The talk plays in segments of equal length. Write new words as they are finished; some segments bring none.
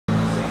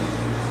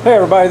Hey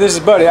everybody, this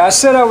is Buddy. I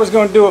said I was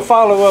going to do a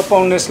follow-up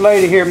on this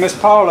lady here, Miss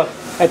Paula,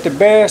 at the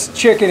Best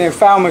Chicken in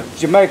Fulmouth,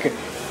 Jamaica.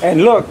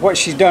 And look what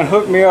she's done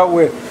hooked me up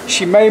with.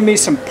 She made me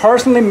some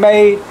personally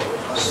made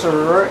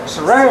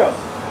sorrel.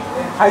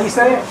 How you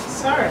say it?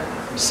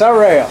 Sorrel.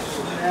 Sorrel.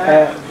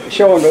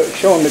 Showing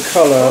the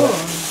color.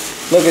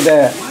 Look at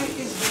that.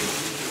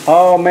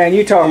 Oh man,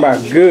 you talking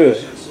about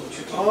good.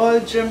 All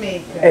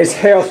Jamaica. It's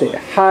healthy,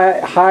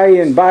 high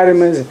in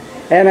vitamins,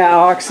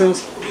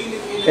 antioxidants.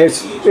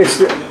 It's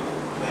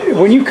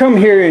when you come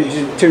here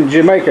to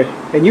Jamaica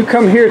and you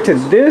come here to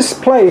this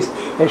place,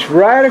 it's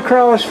right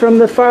across from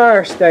the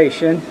fire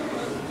station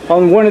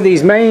on one of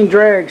these main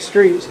drag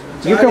streets.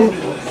 You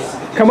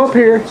come up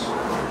here,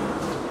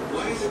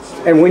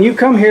 and when you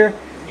come here,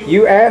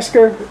 you ask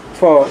her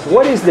for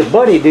what is the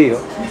Buddy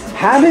deal.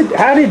 How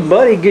did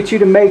Buddy get you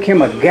to make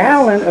him a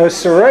gallon of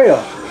Sorrel?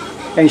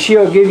 And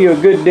she'll give you a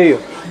good deal.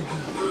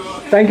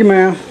 Thank you,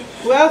 ma'am.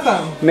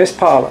 Welcome. Miss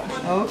Paula.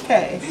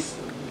 Okay.